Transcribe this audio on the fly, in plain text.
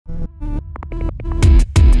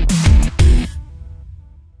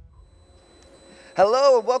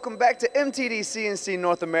Hello and welcome back to MTD CNC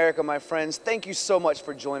North America, my friends. Thank you so much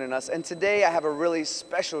for joining us. And today I have a really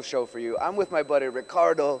special show for you. I'm with my buddy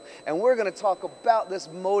Ricardo, and we're going to talk about this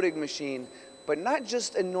molding machine, but not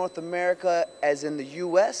just in North America as in the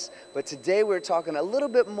US, but today we're talking a little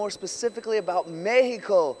bit more specifically about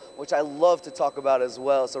Mexico, which I love to talk about as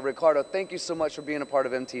well. So Ricardo, thank you so much for being a part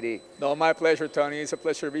of MTD. No, my pleasure, Tony. It's a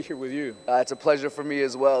pleasure to be here with you. It's a pleasure for me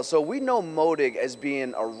as well. So we know molding as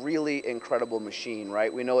being a really incredible machine,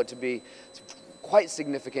 right? We know it to be quite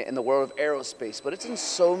significant in the world of aerospace, but it's in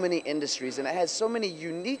so many industries and it has so many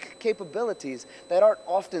unique capabilities that aren't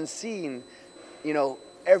often seen,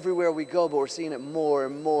 everywhere we go, but we're seeing it more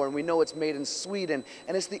and more, and we know it's made in Sweden,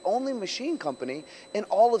 and it's the only machine company in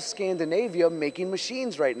all of Scandinavia making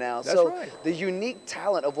machines right now. That's right. The unique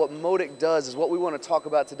talent of what Modig does is what we want to talk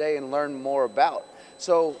about today and learn more about.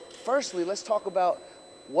 So firstly, let's talk about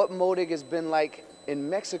what Modig has been like in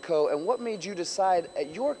Mexico and what made you decide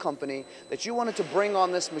at your company that you wanted to bring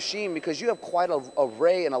on this machine, because you have quite an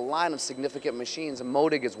array and a line of significant machines, and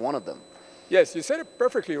Modig is one of them. Yes, you said it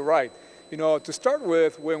perfectly right. To start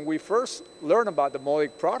with, when we first learned about the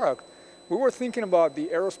Modig product, we were thinking about the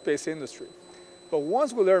aerospace industry. But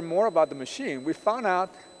once we learned more about the machine, we found out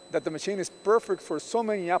that the machine is perfect for so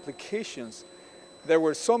many applications. There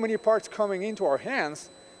were so many parts coming into our hands,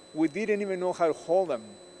 we didn't even know how to hold them.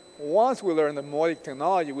 Once we learned the Modig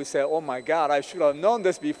technology, we said, oh my God, I should have known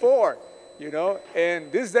this before, And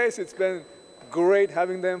these days, it's been great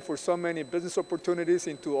having them for so many business opportunities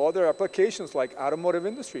into other applications like automotive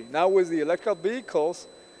industry. Now with the electrical vehicles,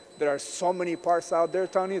 there are so many parts out there,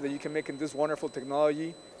 Tony, that you can make in this wonderful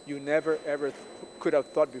technology you never ever could have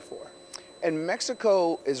thought before. And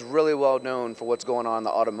Mexico is really well known for what's going on in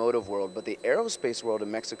the automotive world, but the aerospace world in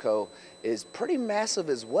Mexico is pretty massive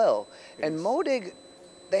as well. And Modig,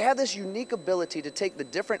 they have this unique ability to take the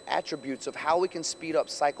different attributes of how we can speed up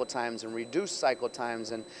cycle times and reduce cycle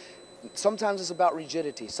times, and sometimes it's about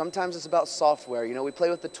rigidity, sometimes it's about software. We play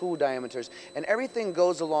with the tool diameters, and everything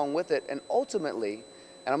goes along with it. And ultimately,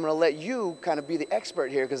 and I'm going to let you kind of be the expert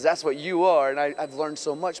here because that's what you are, and I've learned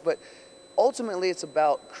so much, but ultimately it's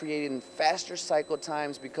about creating faster cycle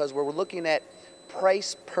times because we're looking at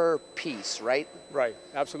price per piece, right? Right,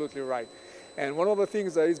 absolutely right. And one of the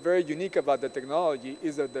things that is very unique about the technology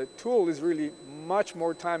is that the tool is really much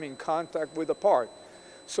more time in contact with the part.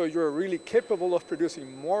 So you're really capable of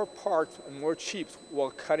producing more parts and more chips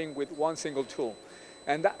while cutting with one single tool.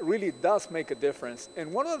 And that really does make a difference.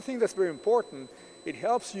 And one of the things that's very important, it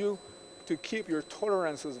helps you to keep your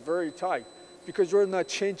tolerances very tight because you're not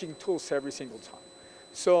changing tools every single time.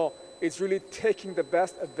 So it's really taking the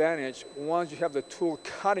best advantage once you have the tool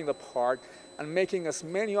cutting the part and making as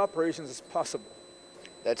many operations as possible.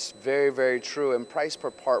 That's very, very true. And price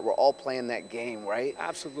per part, we're all playing that game, right?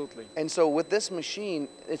 Absolutely. And so with this machine,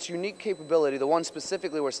 its unique capability, the one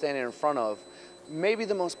specifically we're standing in front of, may be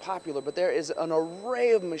the most popular, but there is an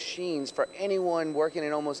array of machines for anyone working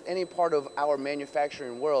in almost any part of our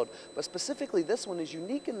manufacturing world. But specifically, this one is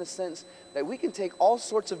unique in the sense that we can take all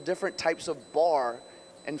sorts of different types of bar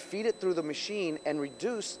and feed it through the machine and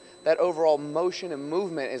reduce that overall motion and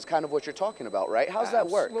movement is kind of what you're talking about, right? How's that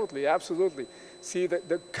work? Absolutely, absolutely. See,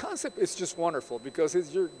 the concept is just wonderful because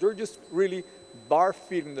you're just really bar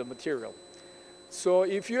feeding the material. So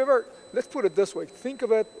if you ever, let's put it this way, think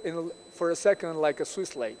of it for a second like a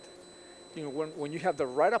Swiss lathe. When you have the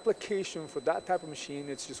right application for that type of machine,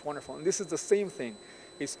 it's just wonderful. And this is the same thing.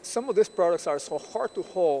 Some of these products are so hard to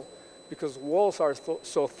hold because walls are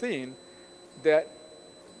so thin that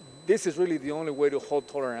this is really the only way to hold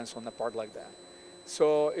tolerance on a part like that.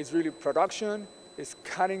 So it's really production, it's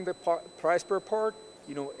cutting the price per part.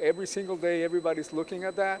 Every single day, everybody's looking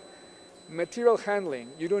at that. Material handling,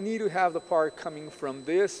 you don't need to have the part coming from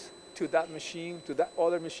this to that machine, to that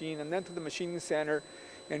other machine, and then to the machining center.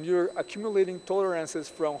 And you're accumulating tolerances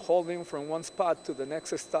from holding from one spot to the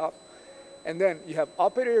next stop. And then you have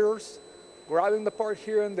operators grabbing the part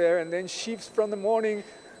here and there, and then shifts from the morning,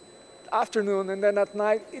 afternoon, and then at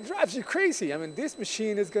night. It drives you crazy. I mean, this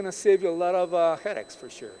machine is going to save you a lot of headaches for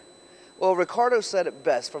sure. Well, Ricardo said it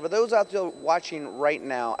best. For those out there watching right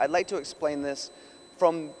now, I'd like to explain this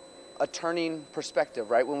from a turning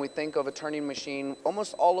perspective, right? When we think of a turning machine,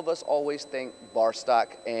 almost all of us always think bar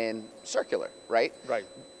stock and circular, right? Right.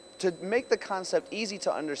 To make the concept easy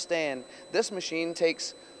to understand, this machine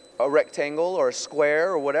takes a rectangle or a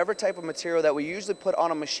square or whatever type of material that we usually put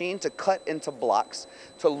on a machine to cut into blocks,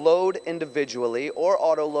 to load individually or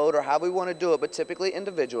auto load or however we want to do it, but typically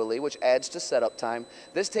individually, which adds to setup time.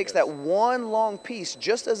 This takes that one long piece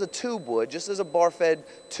just as a tube would, just as a bar-fed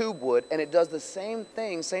tube would, and it does the same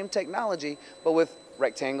thing, same technology, but with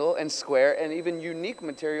rectangle and square, and even unique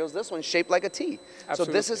materials. This one's shaped like a T. Absolutely.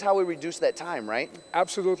 So this is how we reduce that time, right?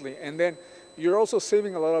 Absolutely. And then you're also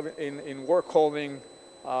saving a lot of in work holding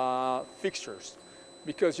fixtures,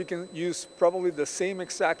 because you can use probably the same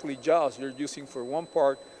exactly jaws you're using for one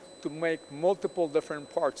part to make multiple different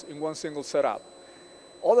parts in one single setup.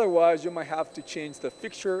 Otherwise, you might have to change the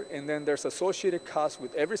fixture, and then there's associated costs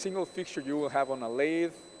with every single fixture you will have on a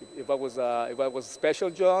lathe, if that was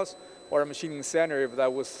special jaws, or a machining center, if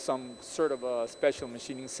that was some sort of a special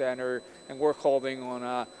machining center, and work holding on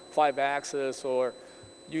a 5-axis, or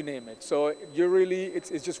you name it. So you really,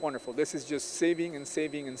 it's just wonderful. This is just saving and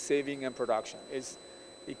saving and saving in production.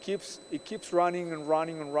 It keeps running and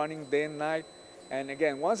running and running day and night. And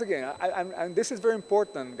again, once again, and this is very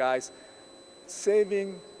important, guys.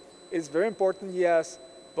 Saving is very important, yes,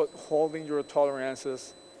 but holding your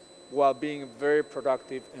tolerances while being very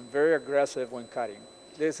productive and very aggressive when cutting.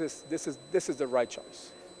 This is the right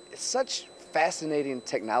choice. It's such fascinating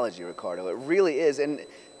technology, Ricardo. It really is. And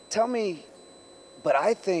tell me, but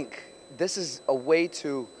I think this is a way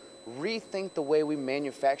to rethink the way we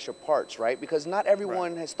manufacture parts, right? Because not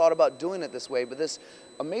everyone has thought about doing it this way, but this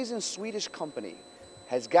amazing Swedish company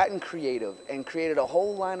has gotten creative and created a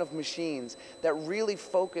whole line of machines that really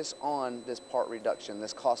focus on this part reduction,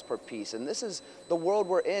 this cost per piece. And this is the world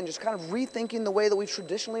we're in, just kind of rethinking the way that we've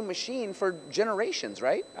traditionally machined for generations,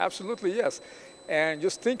 right? Absolutely, yes. And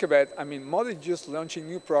just think about it. I mean, Modig just launching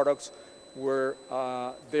new products where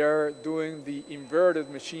they're doing the inverted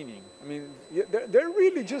machining. I mean, they're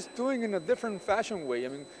really just doing it in a different fashion way. I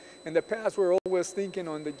mean, in the past, we're always thinking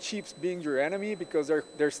on the chips being your enemy because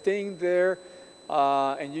they're staying there,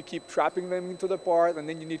 and you keep trapping them into the part, and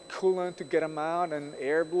then you need coolant to get them out, and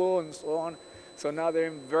air blow, and so on. So now they're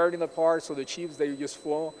inverting the part, so the chips, they just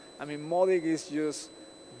flow. I mean, Modig is just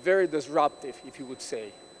very disruptive, if you would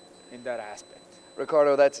say, in that aspect.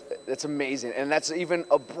 Ricardo, that's amazing. And that's even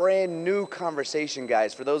a brand new conversation,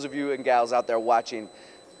 guys. For those of you and gals out there watching,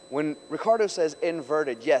 when Ricardo says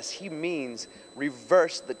inverted, yes, he means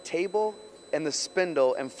reverse the table and the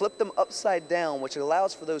spindle and flip them upside down, which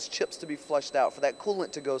allows for those chips to be flushed out, for that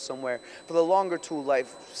coolant to go somewhere, for the longer tool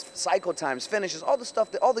life, cycle times, finishes, all the stuff,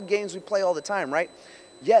 all the games we play all the time, right?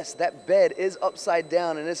 Yes, that bed is upside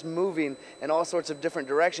down and it's moving in all sorts of different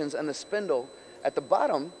directions, and the spindle at the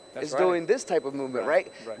bottom is doing this type of movement,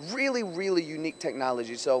 right? Really, really unique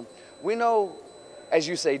technology. So we know, as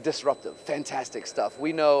you say, disruptive, fantastic stuff.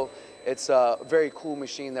 We know it's a very cool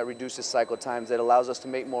machine that reduces cycle times, that allows us to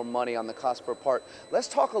make more money on the cost per part. Let's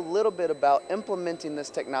talk a little bit about implementing this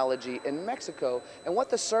technology in Mexico and what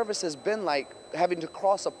the service has been like having to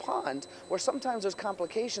cross a pond where sometimes there's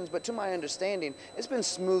complications, but to my understanding, it's been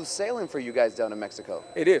smooth sailing for you guys down in Mexico.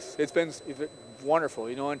 It is. It's been wonderful,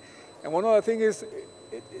 you know, and one other thing is,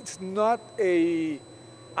 it's not a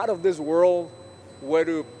out of this world way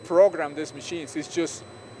to program these machines. It's just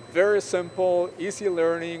very simple, easy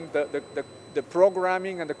learning. The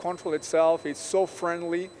programming and the control itself is so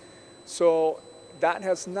friendly. So that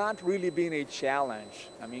has not really been a challenge.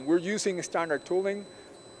 I mean, we're using standard tooling.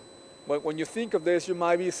 But when you think of this, you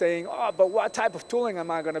might be saying, oh, but what type of tooling am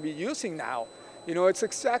I going to be using now? You know, it's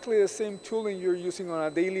exactly the same tooling you're using on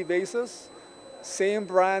a daily basis. Same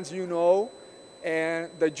brands you know, and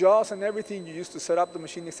the jaws and everything you use to set up the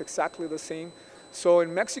machine is exactly the same. So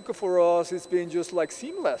in Mexico for us, it's been just like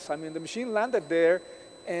seamless. I mean, the machine landed there,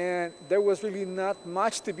 and there was really not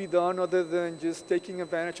much to be done other than just taking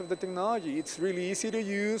advantage of the technology. It's really easy to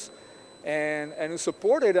use and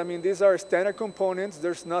supported. I mean, these are standard components.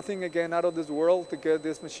 There's nothing, again, out of this world to get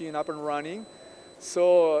this machine up and running.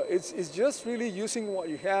 So it's just really using what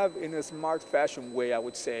you have in a smart fashion way, I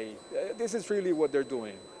would say. This is really what they're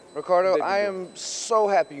doing. Ricardo, I am so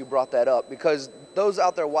happy you brought that up, because those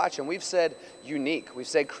out there watching, we've said unique, we've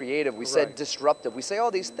said creative, we said disruptive, we say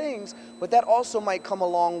all these things, but that also might come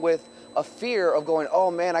along with a fear of going,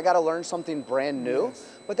 oh man, I got to learn something brand new. Yes.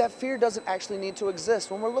 But that fear doesn't actually need to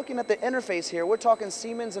exist. When we're looking at the interface here, we're talking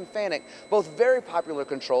Siemens and Fanuc, both very popular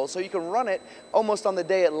controls, so you can run it almost on the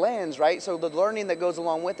day it lands, right? So the learning that goes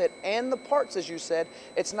along with it, and the parts, as you said,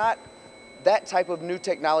 it's not that type of new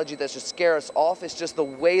technology that should scare us off. It's just the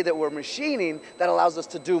way that we're machining that allows us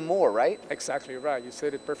to do more, right? Exactly right. You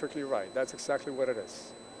said it perfectly right. That's exactly what it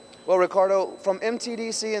is. Well, Ricardo, from MTD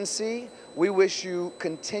CNC, we wish you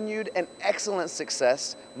continued and excellent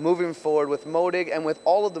success moving forward with Modig and with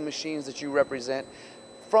all of the machines that you represent.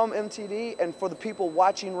 From MTD, and for the people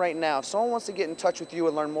watching right now, if someone wants to get in touch with you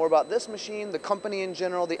and learn more about this machine, the company in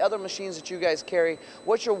general, the other machines that you guys carry,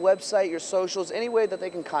 what's your website, your socials, any way that they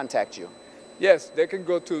can contact you? Yes, they can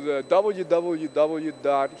go to the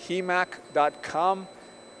www.hemac.com,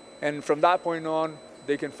 and from that point on,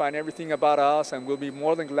 They can find everything about us, and we'll be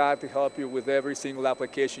more than glad to help you with every single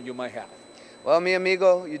application you might have. Well, mi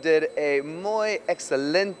amigo, you did a muy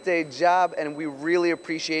excelente job, and we really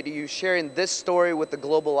appreciate you sharing this story with the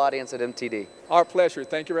global audience at MTD. Our pleasure.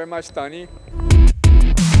 Thank you very much, Tony.